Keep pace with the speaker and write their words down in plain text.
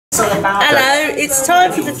Hello, it's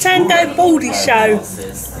time for the Tangobaldy Show.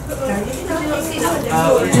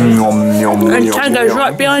 And Tango's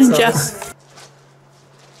right behind you.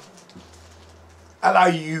 Hello,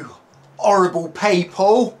 you horrible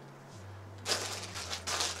people.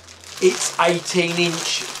 It's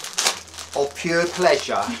 18-inch of pure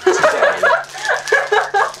pleasure today.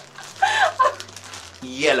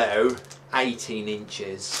 Yellow, 18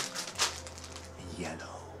 inches. Yellow.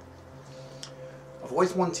 I've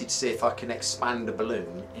always wanted to see if I can expand a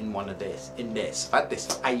balloon in this. I've had this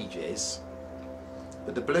for ages,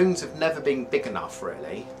 but the balloons have never been big enough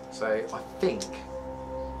really. So I think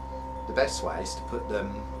the best way is to put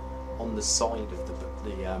them on the side of the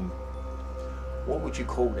what would you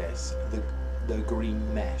call this? The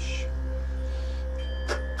green mesh.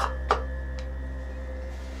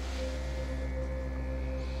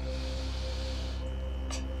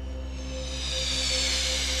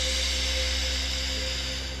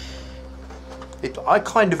 I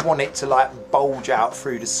kind of want it to like bulge out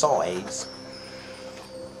through the sides.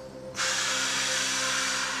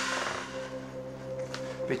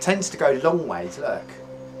 But it tends to go long ways, look.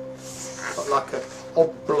 Got like a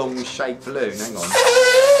oblong shaped balloon, hang on.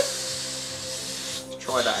 Let's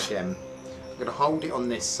try that again. I'm going to hold it on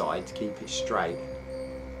this side to keep it straight.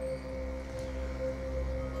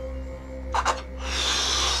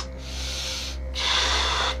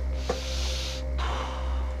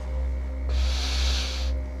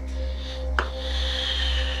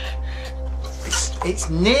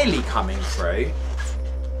 It's nearly coming through,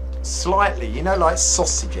 slightly, you know, like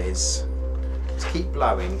sausages. Just keep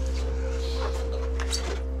blowing.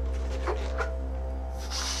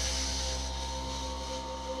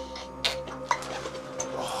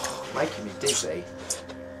 Oh, making me dizzy.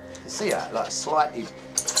 You see that? Like slightly.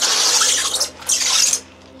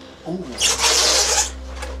 Ooh.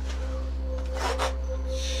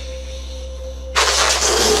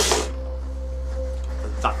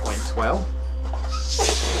 That went well.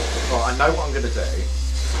 Right, I know what I'm going to do.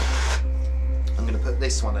 I'm going to put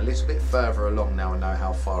this one a little bit further along now I know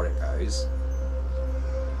how far it goes.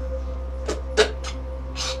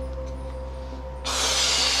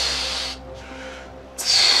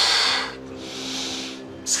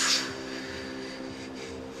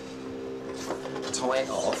 Tie it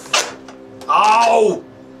off. Oh!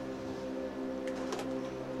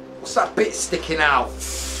 What's that bit sticking out?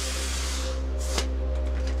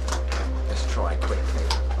 Let's try quickly.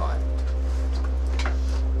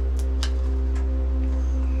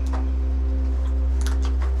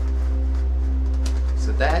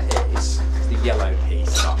 There is the yellow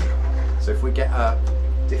piece done. So if we get a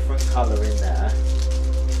different colour in there,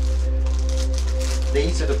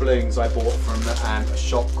 these are the balloons I bought from a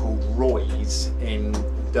shop called Roy's in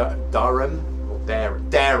Durham.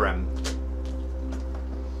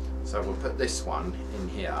 So we'll put this one in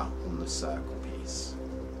here on the circle piece.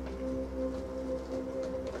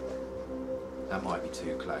 That might be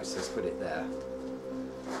too close, let's put it there.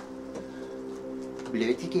 Blow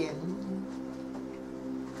it again.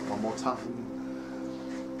 One more time.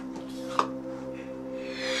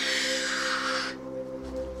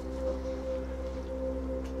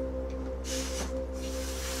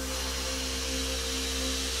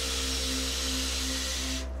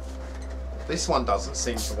 This one doesn't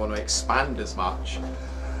seem to want to expand as much.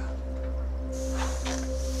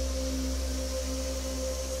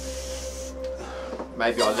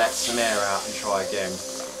 Maybe I'll let some air out and try again.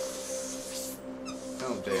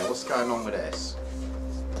 Oh dear, what's going on with this?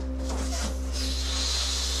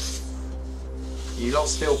 You lot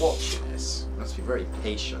still watching this? Must be very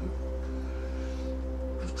patient.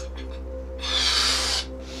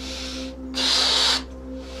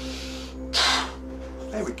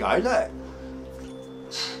 There we go, look.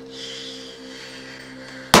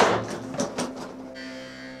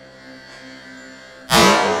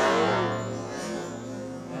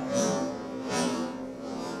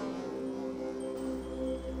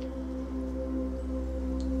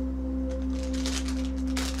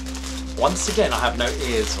 Once again, I have no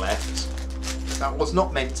ears left. That was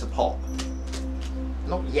not meant to pop.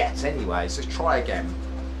 Not yet, anyway. So let's try again.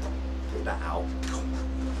 Get that out.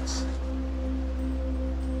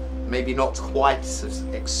 Maybe not quite as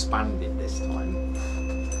expanded this time.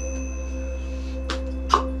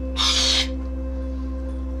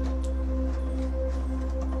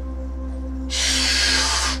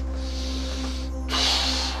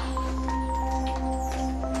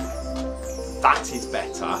 That is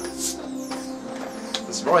better.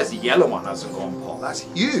 I'm surprised the yellow one hasn't gone pop. That's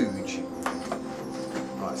huge.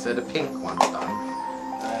 Right, so the pink one's done.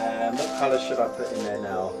 What colour should I put in there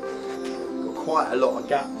now? Got quite a lot of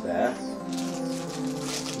gap there.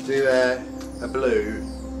 do a blue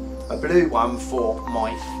one for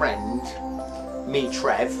my friend, me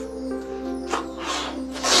Trev,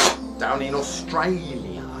 down in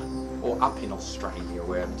Australia, or up in Australia,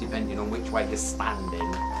 where depending on which way you're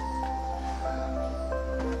standing.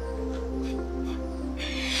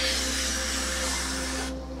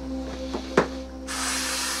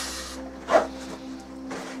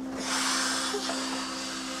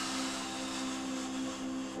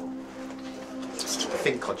 I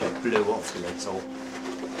think I just blew off a little.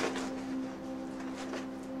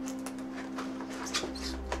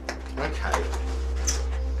 Okay,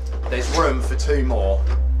 there's room for 2 more.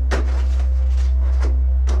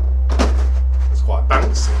 It's quite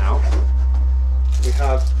bouncy now. We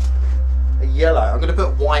have a yellow. I'm going to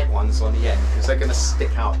put white ones on the end because they're going to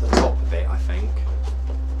stick out the top of it, I think,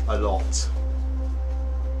 a lot.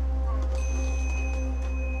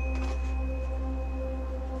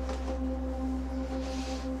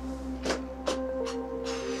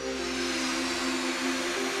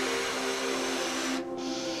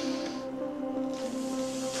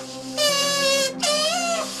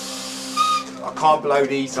 Can't blow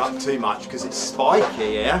these up too much because it's spiky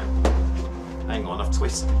here. Hang on, I've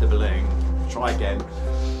twisted the balloon. Try again.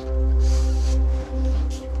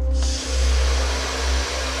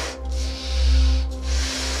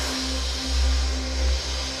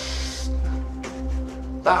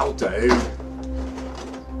 That'll do.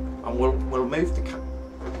 And we'll move the camera.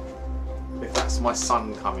 If that's my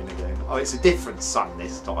son coming again. Oh, it's a different son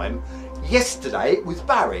this time. Yesterday it was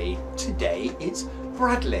Barry. Today it's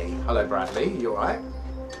Bradley. Hello Bradley, you alright?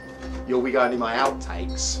 You'll be going in my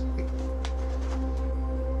outtakes.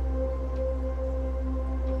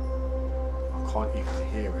 I can't even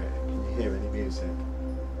hear it. Can you hear any music?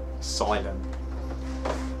 Silent.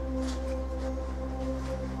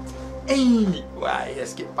 Hey! Right,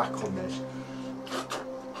 let's get back on this.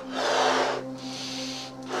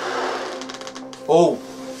 Oh!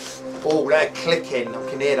 Oh, they're clicking. I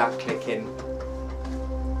can hear that clicking.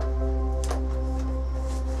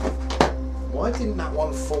 Why didn't that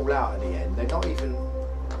one fall out at the end? They're not even,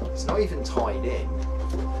 it's not even tied in.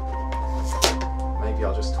 Maybe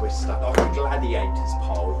I'll just twist that like a gladiator's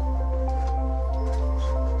pole.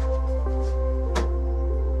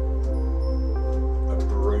 A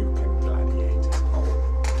broken gladiator's pole.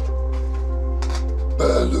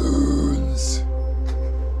 Balloons.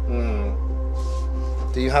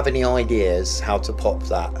 Do you have any ideas how to pop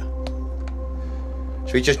that?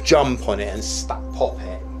 Should we just jump on it and pop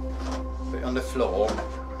it? On the floor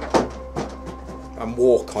and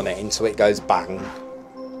walk on it until it goes bang.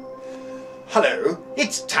 Hello,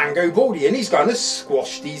 it's Tangobaldy and he's going to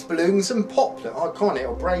squash these balloons and pop them. I can't,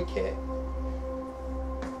 it'll break it.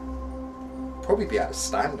 Probably be able to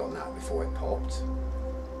stand on that before it popped.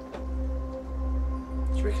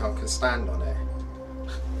 Do you reckon I can stand on it?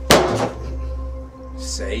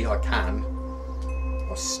 See, I can.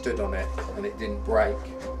 I stood on it and it didn't break.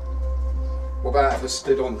 What about if I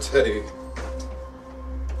stood on 2?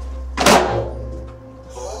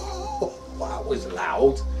 That was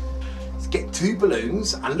loud. Let's get 2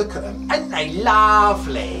 balloons and look at them. Aren't they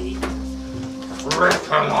lovely? Rip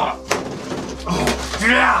them up. Oh,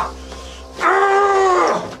 yeah.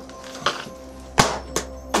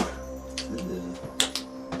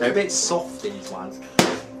 They're a bit soft, these ones.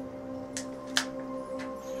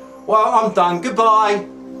 Well, I'm done. Goodbye.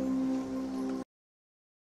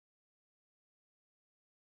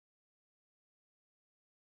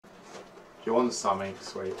 Do you want something,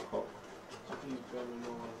 sweetheart?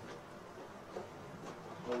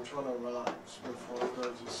 I'm trying to relax before I go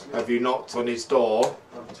to sleep. Have you knocked on his door?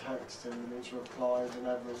 I've texted him and he's replied and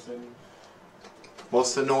everything.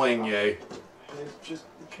 What's annoying you? It's just,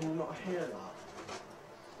 can you not hear that?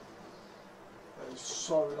 It's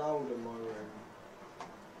so loud in my room.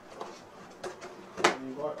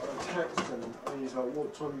 I texted him and he's like,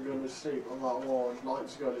 what time are you going to sleep? I'm like, well, I'd like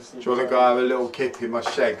to go to sleep. Do you want to go have a little kip in my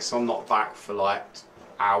shed? Because I'm not back for like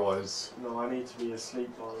hours. No, I need to be asleep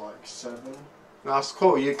by like 7. No, that's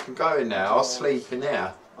cool, you can go in there. I'll sleep in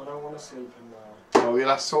there. I don't want to sleep in there. Well,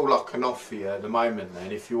 that's all I can offer you at the moment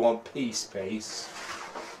then. If you want peace.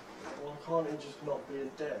 Well, can't he just not be a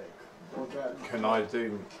dick? Or get... Can I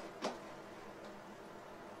do...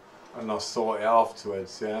 And I'll sort it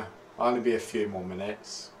afterwards, yeah? I'll only be a few more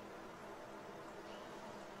minutes.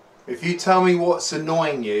 If you tell me what's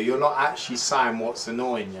annoying you, you're not actually saying what's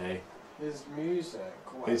annoying you. His music.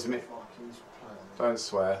 His fuck he's playing. Don't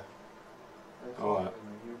swear. Alright.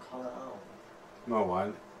 You cut it out. No, I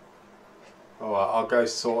won't. Alright, I'll go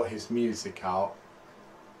sort his music out.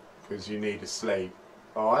 Because you need to sleep.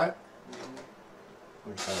 Alright?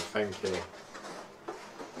 Okay, thank you.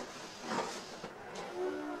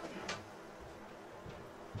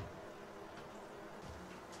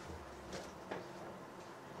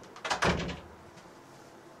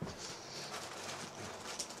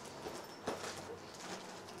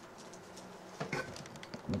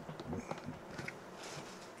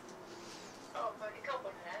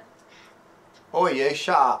 Oi, you,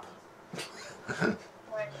 shut up.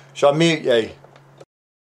 Shall I mute you?